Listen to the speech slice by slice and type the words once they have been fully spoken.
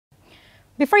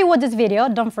Before you watch this video,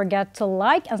 don't forget to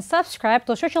like and subscribe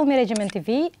to Social Media Japan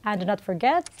TV, and do not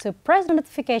forget to press the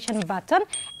notification button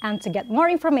and to get more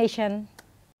information.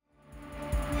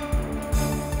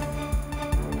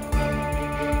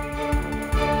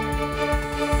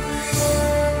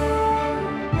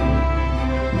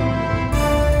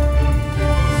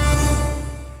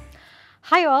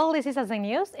 Hi all, this is ASEAN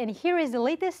News, and here is the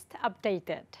latest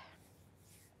updated.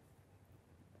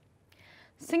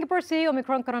 Singapore see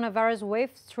Omicron coronavirus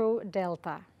wave through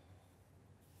Delta.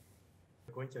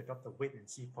 We're going to adopt a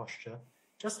wait-and-see posture.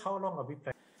 Just how long are we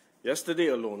planning? Yesterday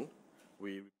alone,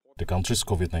 the country's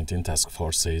COVID-19 task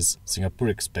force says Singapore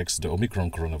expects the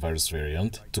Omicron coronavirus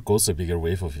variant to cause a bigger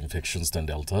wave of infections than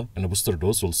Delta, and a booster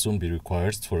dose will soon be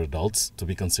required for adults to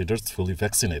be considered fully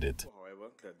vaccinated.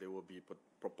 However, that there will be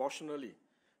proportionally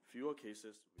fewer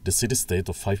cases. The city-state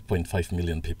of 5.5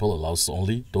 million people allows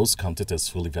only those counted as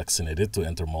fully vaccinated to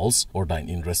enter malls or dine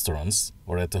in restaurants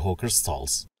or at the hawker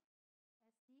stalls.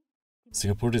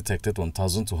 Singapore detected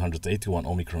 1,281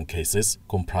 Omicron cases,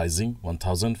 comprising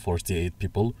 1,048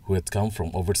 people who had come from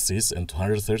overseas and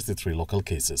 233 local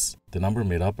cases. The number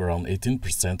made up around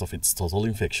 18% of its total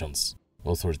infections.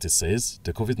 Authorities says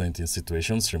the COVID-19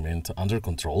 situations remained under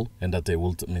control and that they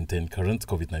would maintain current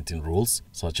COVID-19 rules,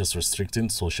 such as restricting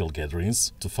social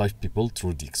gatherings to 5 people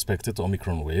through the expected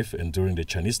Omicron wave and during the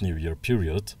Chinese New Year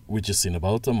period, which is in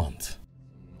about a month.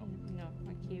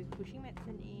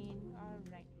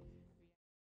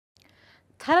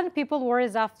 Thailand people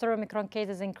worries after Omicron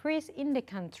cases increase in the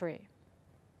country.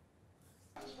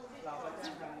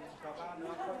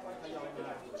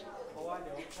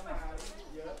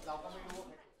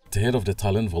 The head of the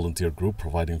Thailand volunteer group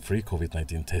providing free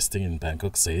COVID-19 testing in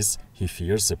Bangkok says he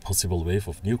fears a possible wave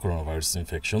of new coronavirus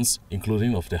infections,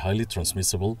 including of the highly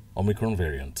transmissible Omicron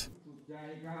variant.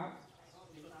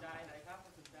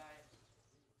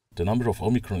 The number of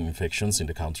Omicron infections in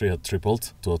the country had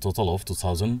tripled to a total of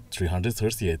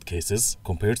 2,338 cases,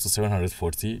 compared to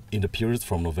 740 in the period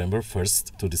from November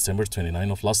 1st to December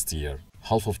 29 of last year,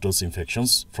 half of those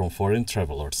infections from foreign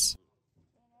travelers.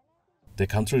 The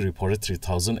country reported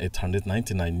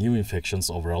 3,899 new infections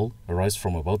overall, a rise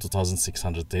from about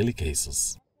 2,600 daily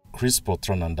cases. Chris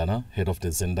Potranandana, head of the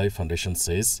Zendai Foundation,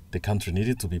 says the country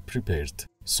needed to be prepared,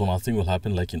 so nothing will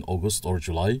happen like in August or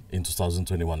July in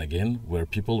 2021 again, where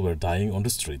people were dying on the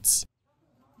streets.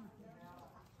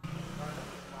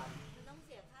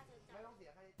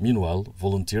 Meanwhile,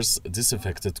 volunteers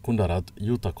disinfected Kundarat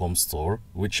Yutacom store,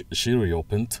 which she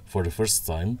reopened for the first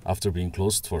time after being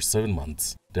closed for 7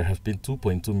 months. There have been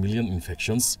 2.2 million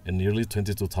infections and nearly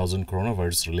 22,000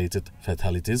 coronavirus-related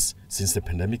fatalities since the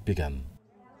pandemic began.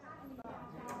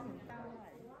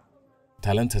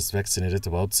 Thailand has vaccinated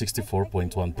about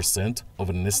 64.1% of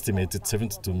an estimated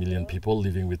 72 million people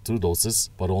living with 2 doses,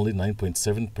 but only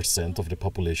 9.7% of the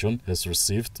population has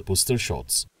received booster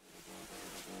shots.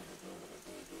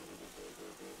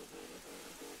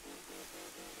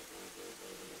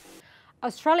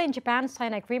 Australia and Japan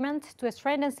sign agreement to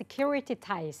strengthen security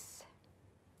ties.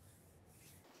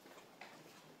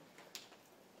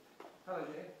 Hello,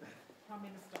 Prime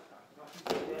Minister.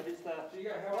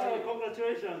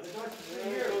 Congratulations.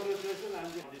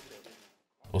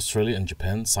 Australia and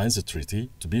Japan signs a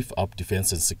treaty to beef up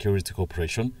defense and security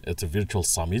cooperation at a virtual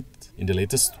summit in the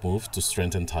latest move to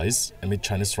strengthen ties amid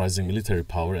China's rising military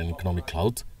power and economic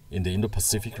clout in the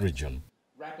Indo-Pacific region.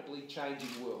 Rapidly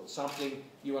changing world, something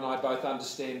you and I both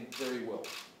understand very well.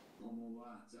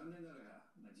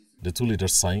 The two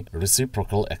leaders signed a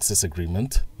reciprocal access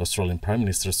agreement. Australian Prime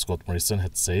Minister Scott Morrison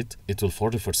had said it will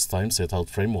for the first time set out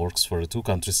frameworks for the two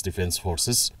countries' defence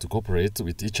forces to cooperate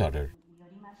with each other.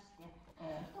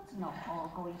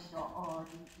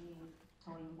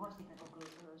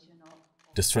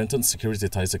 The strengthened security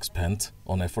ties expand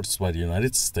on efforts by the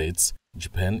United States,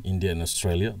 Japan, India and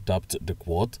Australia, dubbed the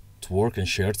Quad, to work on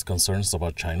shared concerns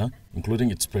about China, including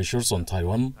its pressures on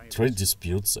Taiwan, trade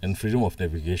disputes and freedom of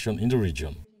navigation in the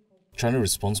region. China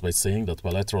responds by saying that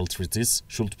bilateral treaties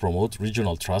should promote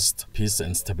regional trust, peace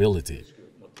and stability.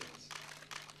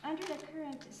 Under the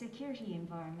current security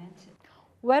environment,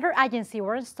 Weather agency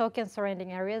warns Tokyo and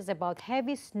surrounding areas about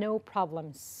heavy snow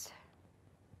problems.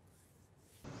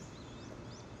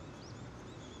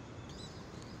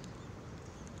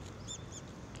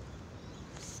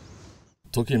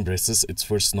 Tokyo embraces its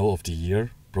first snow of the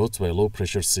year, brought by a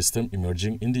low-pressure system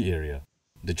emerging in the area.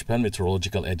 The Japan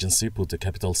Meteorological Agency put the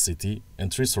capital city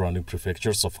and 3 surrounding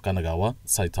prefectures of Kanagawa,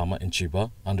 Saitama and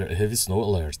Chiba under a heavy snow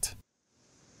alert.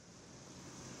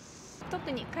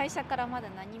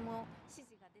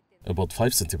 About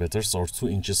 5 centimeters or 2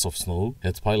 inches of snow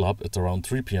had piled up at around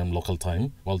 3 p.m. local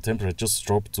time, while temperatures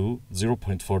dropped to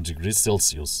 0.4 degrees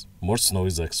Celsius. More snow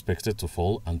is expected to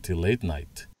fall until late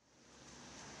night.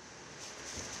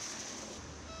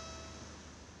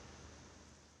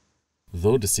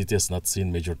 Though the city has not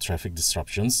seen major traffic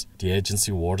disruptions, the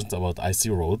agency warned about icy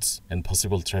roads and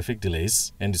possible traffic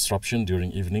delays and disruption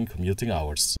during evening commuting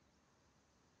hours.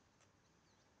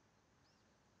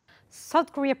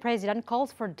 South Korea president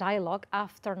calls for dialogue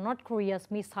after North Korea's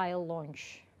missile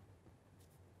launch.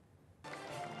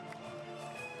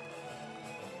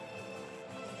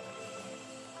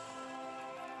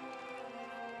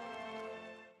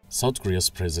 South Korea's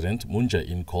President Moon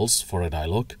Jae-in calls for a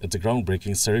dialogue at the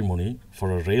groundbreaking ceremony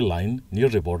for a rail line near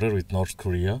the border with North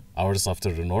Korea, hours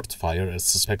after the North fired a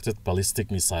suspected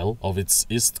ballistic missile off its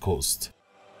east coast.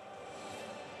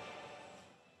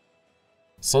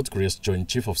 South Korea's Joint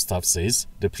Chief of Staff says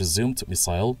the presumed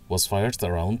missile was fired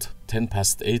around 10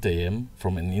 past 8 a.m.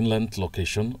 from an inland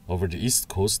location over the east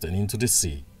coast and into the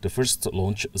sea. The first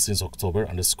launch since October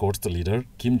underscored leader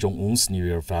Kim Jong-un's New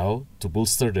Year vow to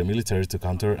bolster the military to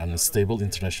counter an unstable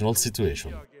international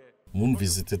situation. Moon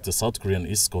visited the South Korean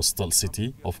east coastal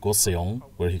city of Goseong,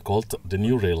 where he called the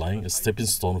new rail line a stepping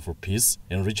stone for peace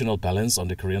and regional balance on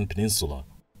the Korean peninsula.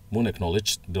 Moon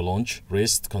acknowledged the launch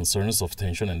raised concerns of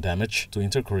tension and damage to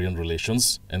inter-Korean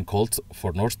relations and called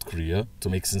for North Korea to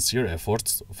make sincere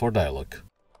efforts for dialogue.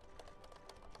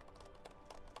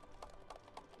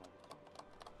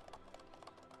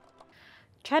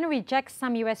 China rejects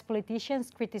some U.S. politicians'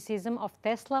 criticism of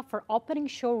Tesla for opening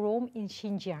showroom in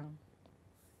Xinjiang.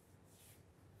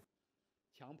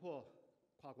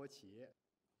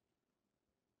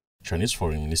 Chinese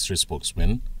Foreign Ministry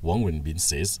spokesman Wang Wenbin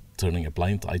says, turning a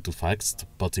blind eye to facts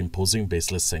but imposing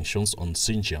baseless sanctions on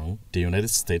Xinjiang, the United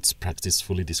States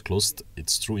practicefully disclosed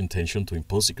its true intention to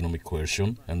impose economic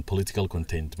coercion and political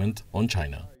containment on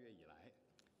China.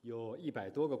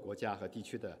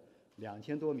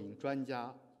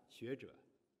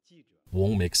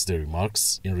 Wang makes the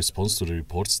remarks in response to the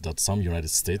reports that some United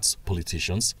States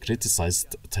politicians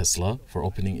criticized Tesla for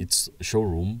opening its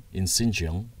showroom in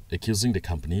Xinjiang, accusing the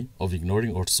company of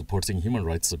ignoring or supporting human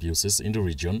rights abuses in the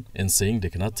region and saying they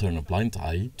cannot turn a blind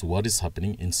eye to what is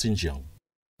happening in Xinjiang.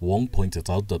 Wang pointed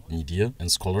out that media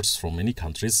and scholars from many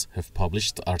countries have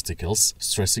published articles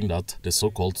stressing that the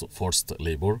so-called forced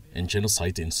labor and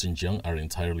genocide in Xinjiang are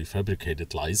entirely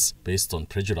fabricated lies based on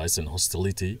prejudice and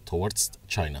hostility towards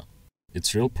China.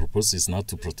 Its real purpose is not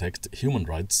to protect human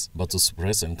rights, but to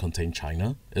suppress and contain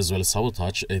China, as well as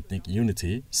sabotage ethnic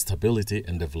unity, stability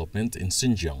and development in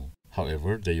Xinjiang.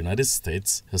 However, the United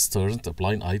States has turned a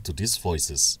blind eye to these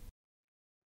voices.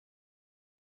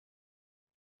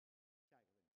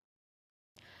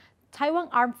 Taiwan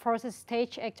Armed Forces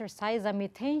stage exercise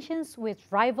amid tensions with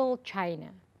rival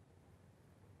China.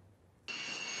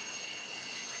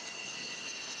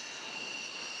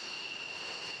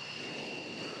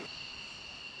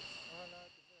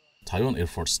 Taiwan Air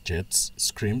Force jets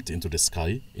screamed into the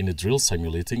sky in a drill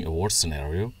simulating a war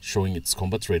scenario, showing its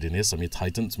combat readiness amid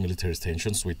heightened military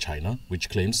tensions with China, which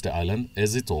claims the island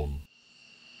as its own.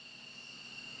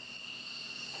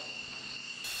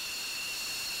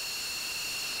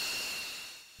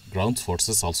 Ground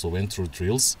forces also went through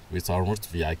drills with armored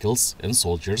vehicles and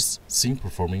soldiers, seen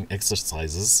performing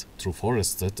exercises through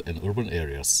forested and urban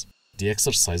areas. The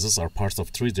exercises are part of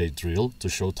a 3-day drill to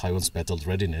show Taiwan's battle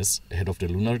readiness ahead of the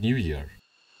Lunar New Year.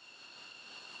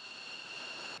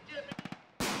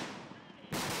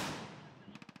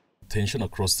 Tension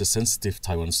across the sensitive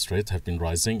Taiwan Strait have been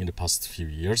rising in the past few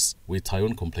years, with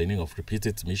Taiwan complaining of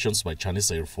repeated missions by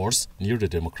Chinese Air Force near the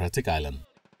Democratic Island.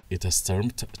 It has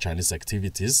termed Chinese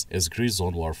activities as gray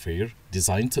zone warfare,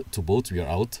 designed to both wear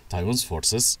out Taiwan's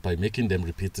forces by making them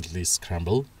repeatedly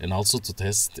scramble and also to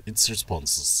test its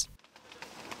responses.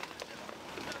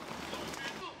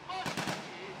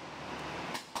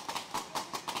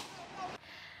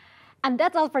 And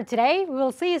that's all for today. We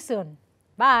will see you soon.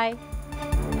 Bye.